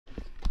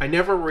I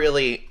never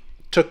really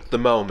took the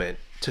moment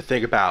to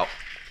think about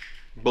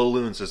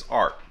balloons as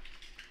art.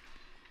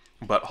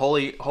 But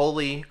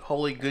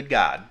holy good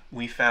God,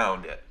 we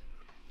found it.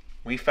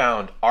 We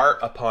found art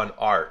upon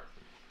art.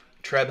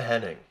 Treb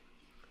Henning,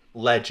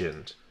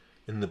 legend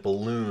in the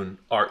balloon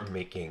art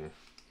making.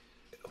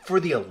 For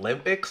the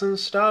Olympics and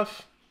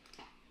stuff,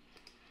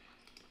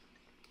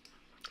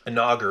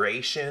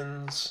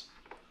 inaugurations,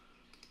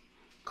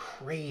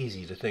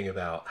 crazy to think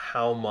about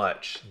how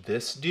much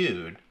this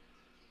dude,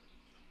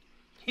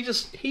 he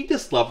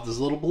just loved his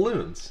little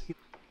balloons.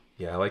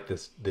 Yeah, I like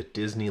this, the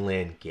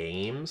Disneyland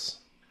games.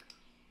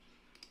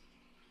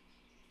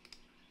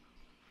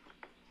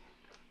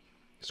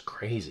 It's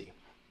crazy.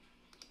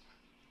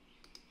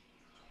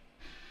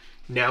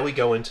 Now we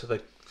go into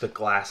the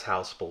glass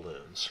house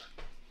balloons.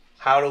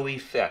 How do we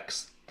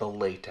fix the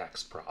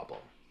latex problem?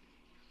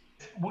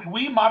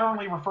 We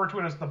modernly refer to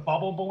it as the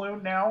bubble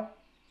balloon now.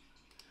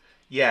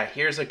 Yeah,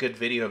 here's a good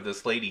video of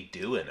this lady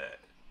doing it.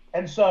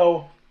 And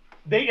so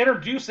they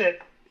introduce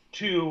it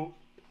to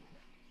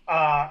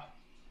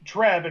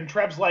Treb, and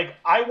Treb's like,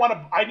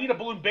 I need a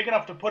balloon big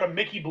enough to put a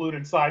Mickey balloon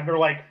inside. And they're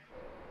like,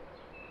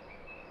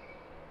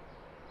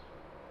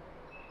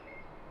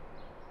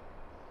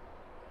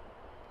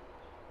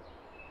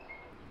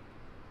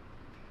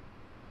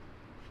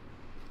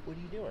 What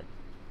are you doing?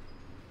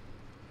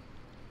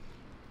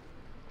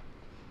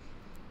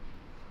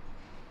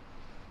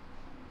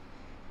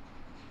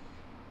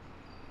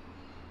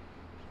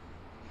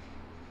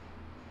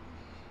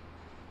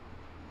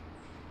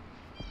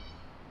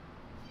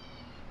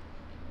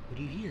 What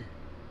do you hear?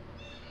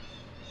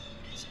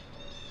 What is it?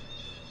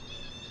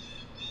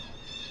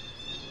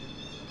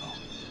 Oh.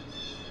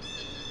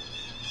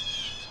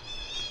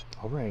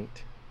 All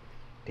right.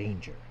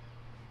 Danger.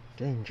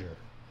 Danger.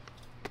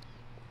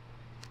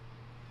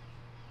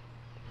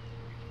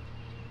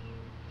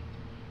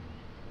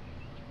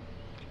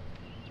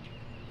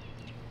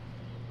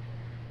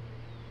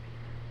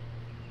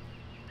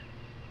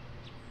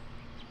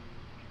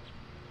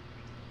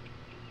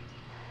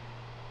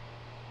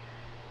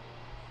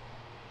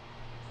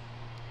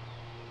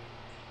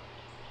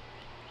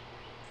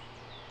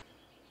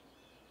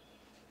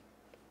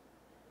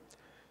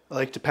 I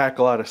like to pack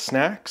a lot of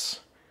snacks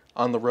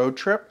on the road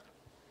trip.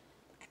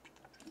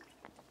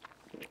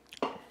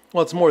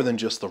 Well, it's more than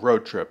just the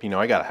road trip. You know,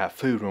 I gotta have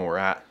food when we're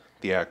at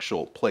the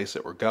actual place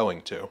that we're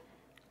going to.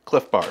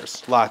 Cliff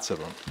Bars, lots of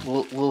them.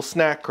 Little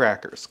snack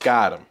crackers,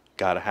 got them.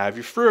 Gotta have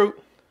your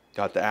fruit.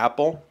 Got the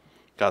apple,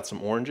 got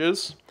some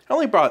oranges. I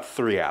only brought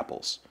 3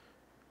 apples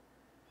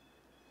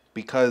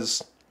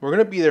because we're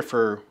gonna be there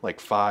for like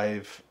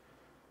 5,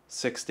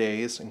 6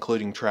 days,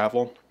 including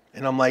travel.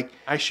 And I'm like,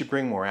 I should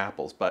bring more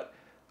apples, but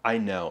I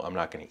know I'm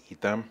not gonna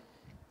eat them.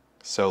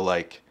 So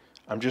like,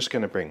 I'm just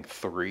gonna bring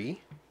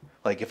 3.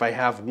 Like if I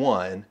have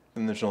 1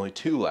 and there's only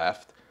 2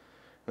 left,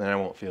 then I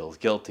won't feel as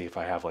guilty if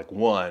I have like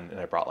 1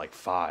 and I brought like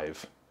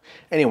 5.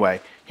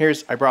 Anyway,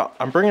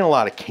 I'm bringing a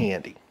lot of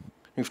candy.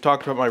 We've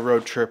talked about my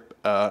road trip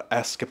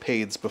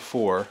escapades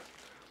before,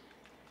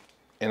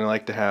 and I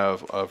like to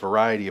have a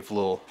variety of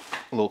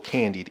little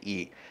candy to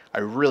eat. I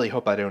really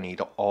hope I don't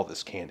eat all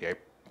this candy. I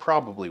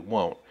probably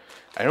won't.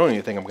 I don't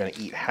even think I'm going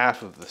to eat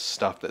half of the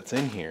stuff that's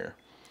in here,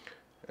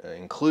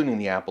 including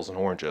the apples and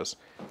oranges.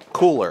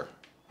 Cooler.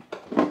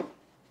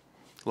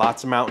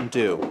 Lots of Mountain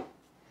Dew.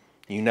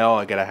 You know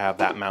I gotta have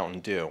that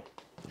Mountain Dew.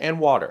 And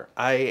water.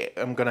 I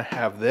am gonna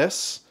have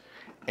this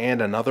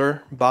and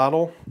another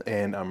bottle,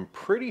 and I'm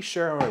pretty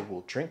sure I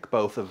will drink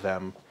both of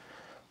them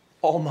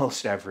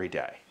almost every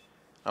day.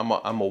 I'm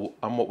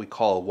what we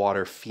call a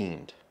water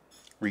fiend.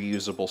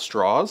 Reusable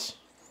straws.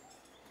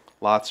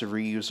 Lots of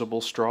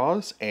reusable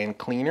straws and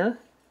cleaner.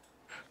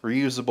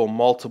 Reusable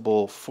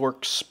multiple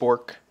fork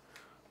spork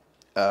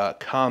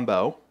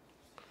combo.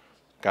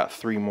 Got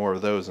 3 more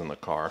of those in the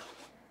car.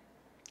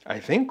 I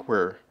think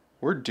we're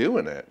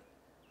doing it.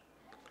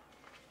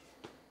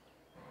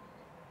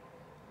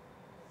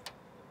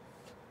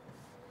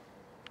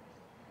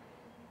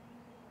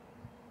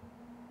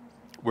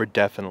 We're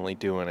definitely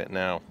doing it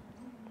now.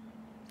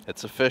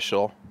 It's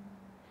official.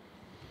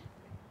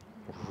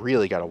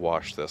 Really got to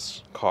wash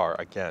this car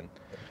again.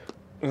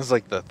 This is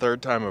like the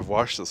 3rd time I've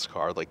washed this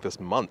car, like this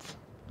month.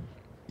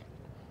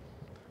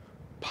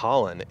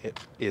 Pollen, it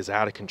is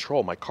out of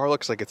control. My car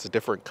looks like it's a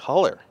different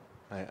color.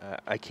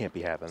 I can't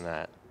be having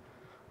that.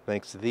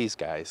 Thanks to these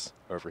guys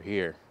over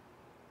here.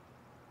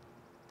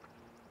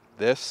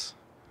 This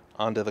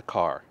onto the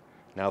car.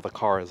 Now the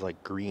car is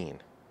like green.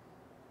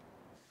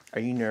 Are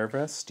you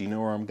nervous? Do you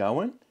know where I'm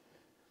going?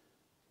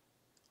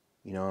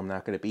 You know I'm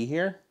not going to be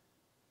here?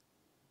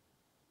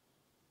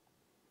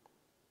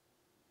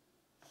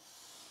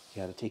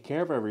 You got to take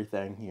care of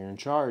everything. You're in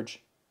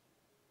charge.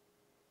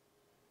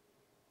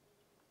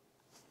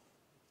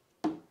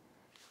 What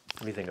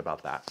do you think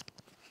about that?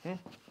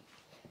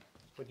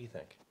 What do you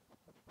think?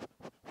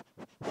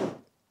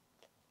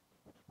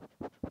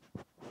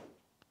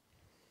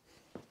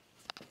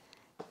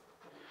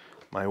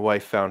 My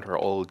wife found her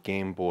old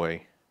Game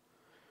Boy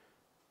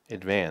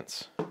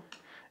Advance,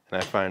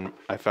 And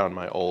I found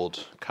my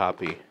old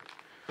copy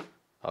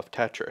of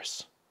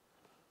Tetris.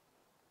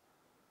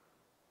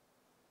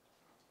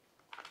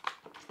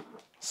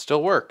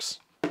 Still works.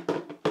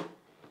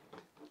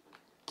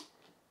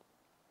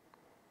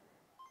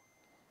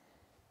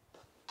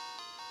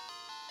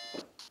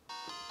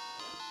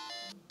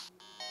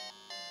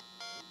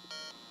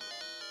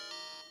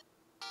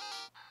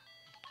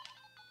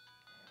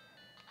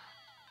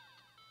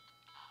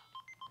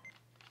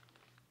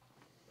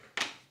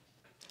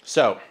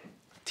 So,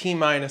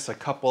 T-minus a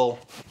couple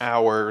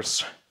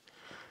hours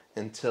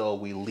until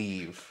we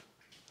leave.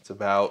 It's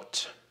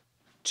about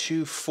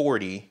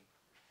 2:40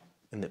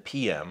 in the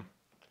PM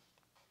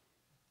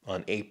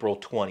on April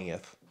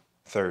 20th,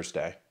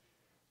 Thursday.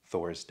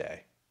 It's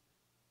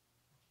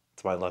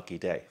my lucky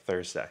day,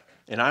 Thursday.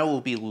 And I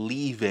will be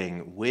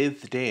leaving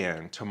with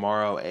Dan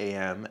tomorrow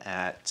AM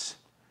at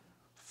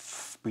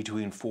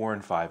between 4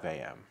 and 5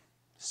 AM.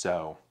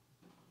 So,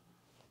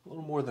 a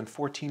little more than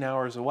 14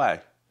 hours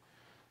away.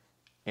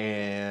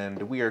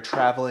 And we are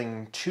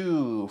traveling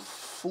to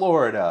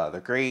Florida, the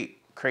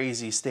great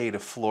crazy state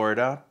of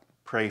Florida.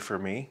 Pray for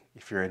me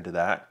if you're into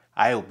that.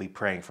 I will be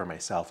praying for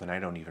myself, and I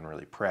don't even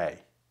really pray.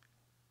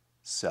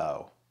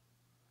 So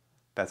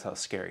that's how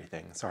scary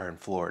things are in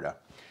Florida.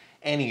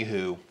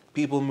 Anywho,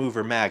 people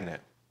mover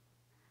magnet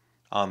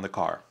on the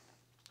car.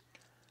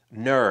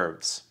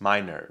 Nerves, my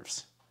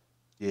nerves,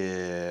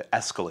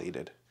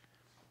 escalated.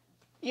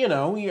 You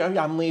know,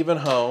 I'm leaving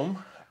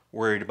home.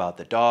 Worried about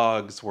the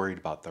dogs, worried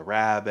about the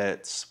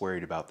rabbits,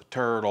 worried about the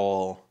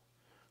turtle,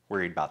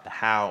 worried about the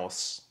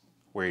house,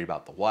 worried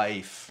about the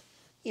wife.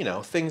 You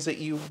know, things that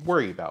you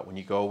worry about when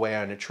you go away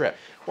on a trip.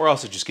 We're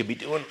also just going to be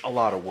doing a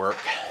lot of work.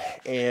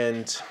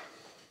 And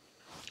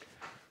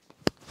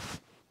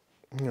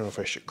I don't know if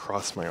I should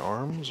cross my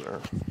arms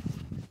or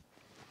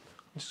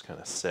just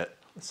kind of sit.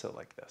 Let's sit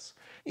like this.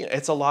 Yeah,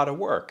 it's a lot of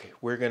work.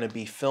 We're going to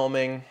be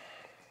filming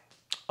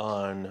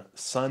on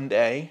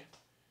Sunday.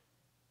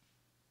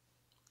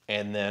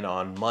 And then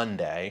on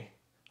Monday,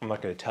 I'm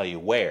not going to tell you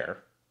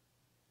where.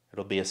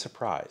 It'll be a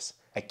surprise.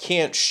 I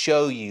can't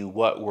show you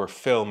what we're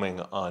filming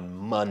on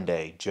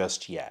Monday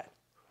just yet.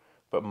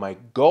 But my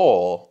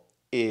goal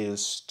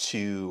is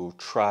to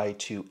try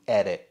to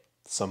edit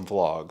some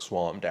vlogs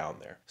while I'm down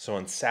there. So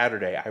on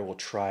Saturday, I will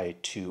try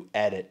to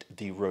edit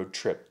the road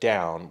trip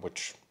down,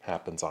 which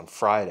happens on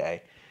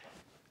Friday.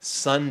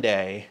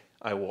 Sunday,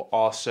 I will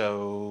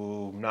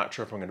also, not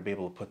sure if I'm going to be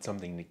able to put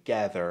something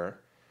together,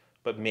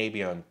 but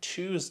maybe on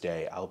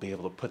Tuesday, I'll be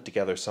able to put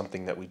together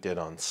something that we did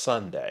on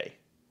Sunday.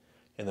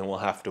 And then we'll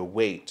have to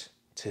wait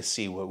to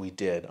see what we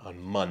did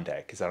on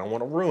Monday, because I don't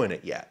want to ruin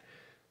it yet.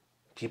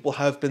 People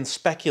have been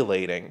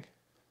speculating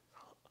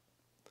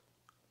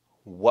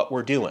what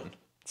we're doing.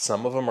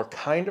 Some of them are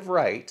kind of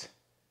right,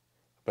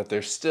 but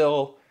there's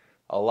still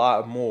a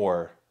lot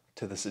more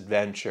to this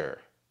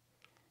adventure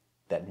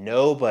that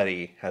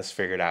nobody has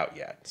figured out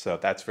yet. So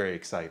that's very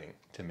exciting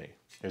to me.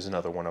 Here's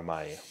another one of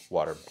my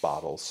water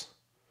bottles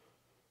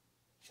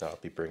that I'll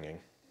be bringing.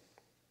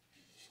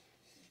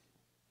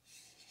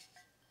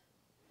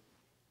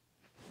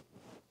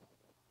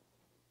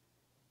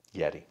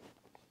 Yeti.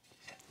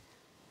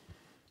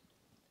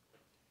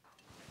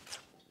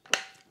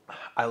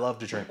 I love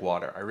to drink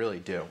water. I really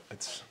do.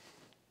 It's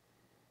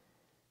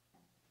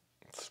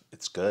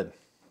good.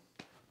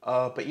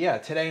 But yeah,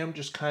 today I'm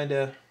just kind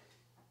of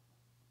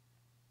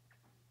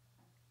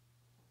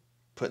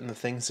putting the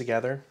things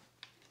together,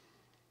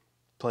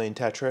 playing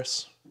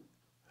Tetris,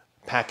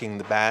 packing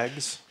the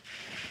bags.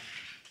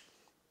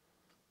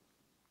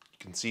 You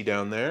can see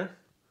down there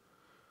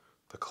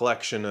the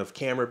collection of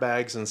camera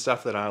bags and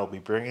stuff that I'll be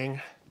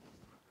bringing.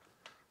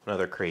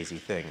 Another crazy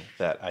thing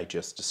that I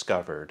just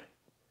discovered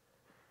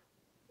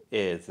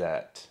is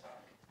that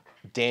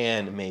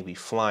Dan may be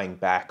flying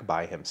back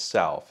by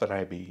himself, and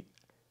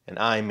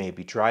I may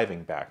be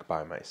driving back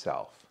by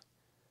myself.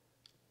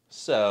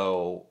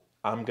 So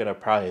I'm gonna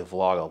probably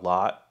vlog a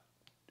lot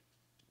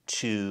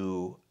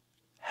to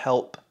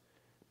help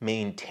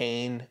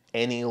maintain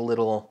any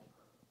little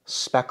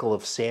speckle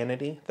of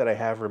sanity that I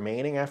have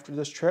remaining after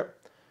this trip.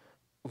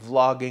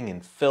 Vlogging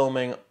and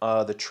filming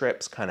the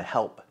trips kind of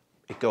help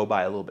it go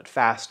by a little bit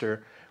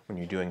faster when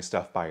you're doing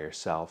stuff by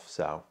yourself.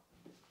 So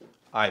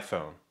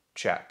iPhone,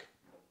 check.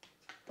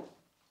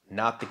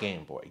 Not the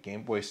Game Boy.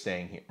 Game Boy's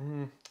staying here.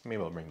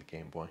 Maybe I'll bring the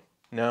Game Boy.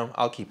 No,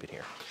 I'll keep it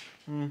here.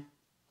 No,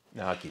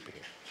 I'll keep it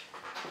here.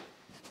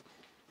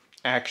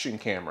 Action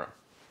camera.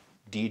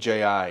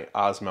 DJI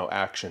Osmo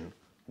Action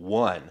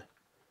 1.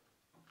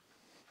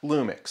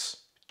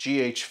 Lumix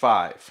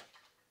GH5.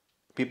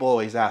 People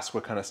always ask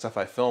what kind of stuff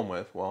I film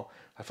with. Well,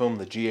 I film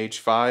the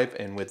GH5,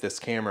 and with this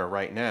camera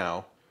right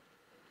now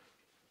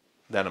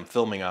that I'm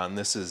filming on,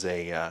 this is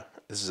a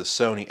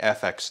Sony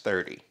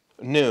FX30.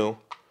 New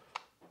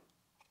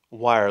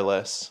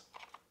wireless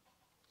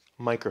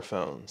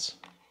microphones.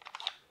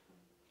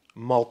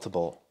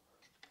 Multiple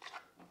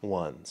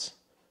ones.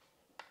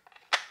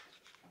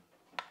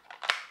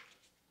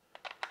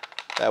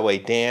 That way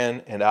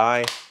Dan and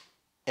I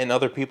and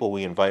other people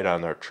we invite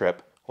on our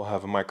trip will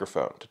have a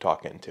microphone to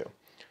talk into.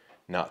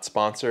 not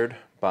sponsored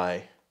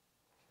by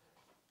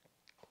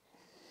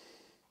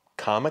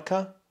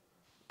Comica.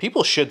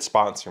 People should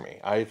sponsor me.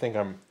 I think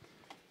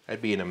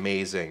I'd be an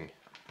amazing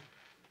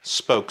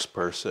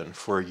spokesperson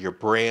for your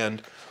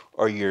brand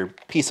or your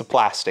piece of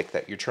plastic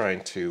that you're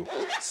trying to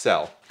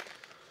sell.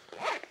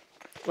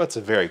 That's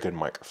a very good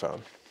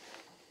microphone.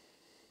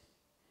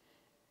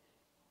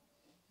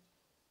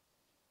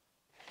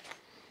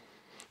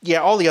 Yeah,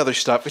 all the other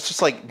stuff, it's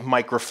just like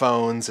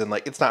microphones and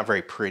like, it's not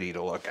very pretty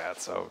to look at.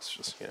 So it's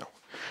just,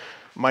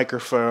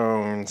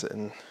 microphones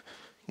and,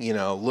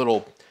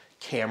 little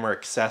camera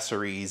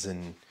accessories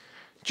and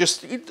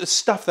just the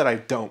stuff that I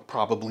don't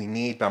probably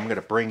need, but I'm going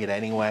to bring it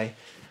anyway.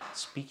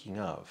 Speaking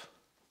of,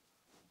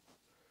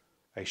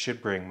 I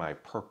should bring my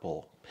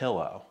purple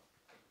pillow.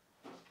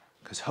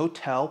 Because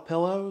hotel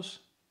pillows,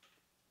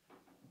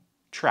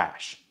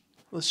 trash.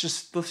 Let's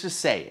just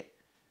say it.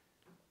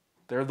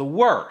 They're the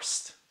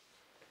worst.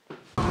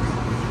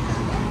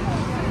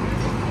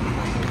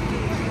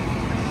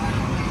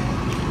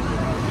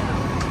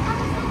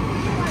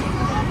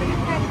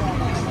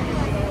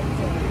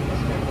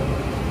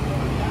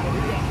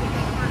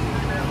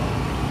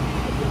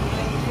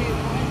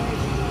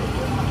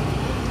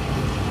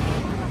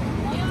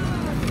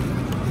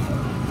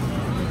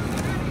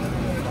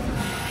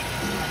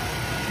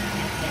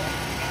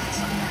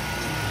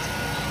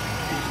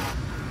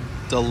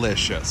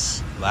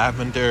 Delicious.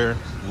 Lavender,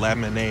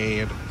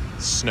 lemonade,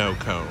 snow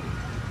cone.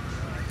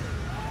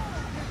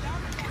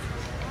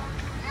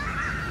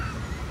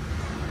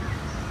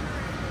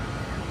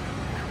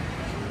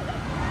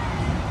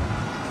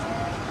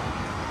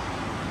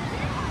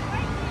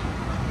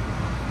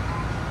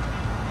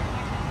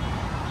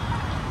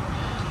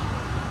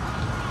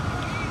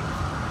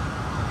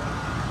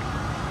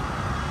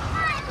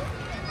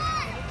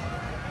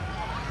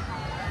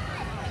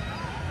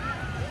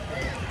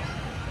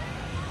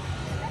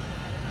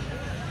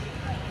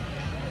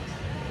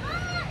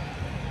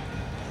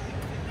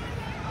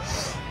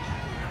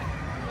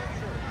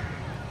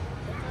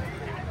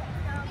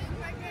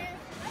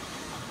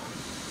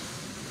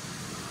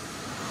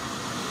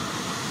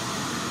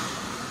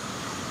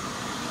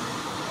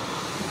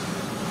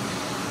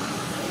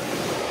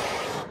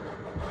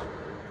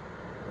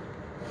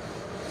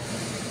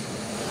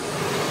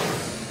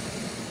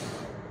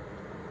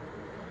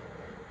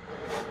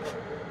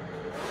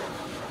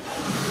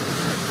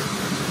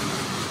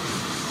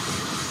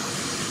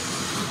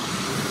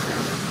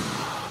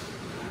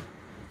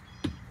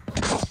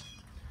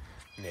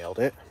 Nailed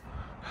it.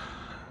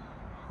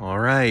 All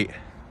right.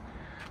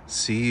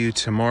 See you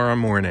tomorrow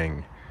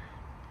morning,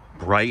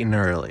 bright and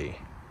early,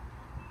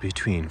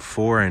 between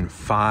 4 and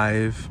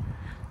 5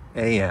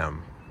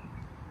 a.m.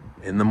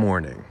 in the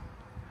morning.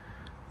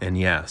 And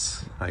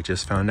yes, I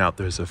just found out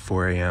there's a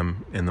 4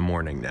 a.m. in the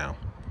morning now.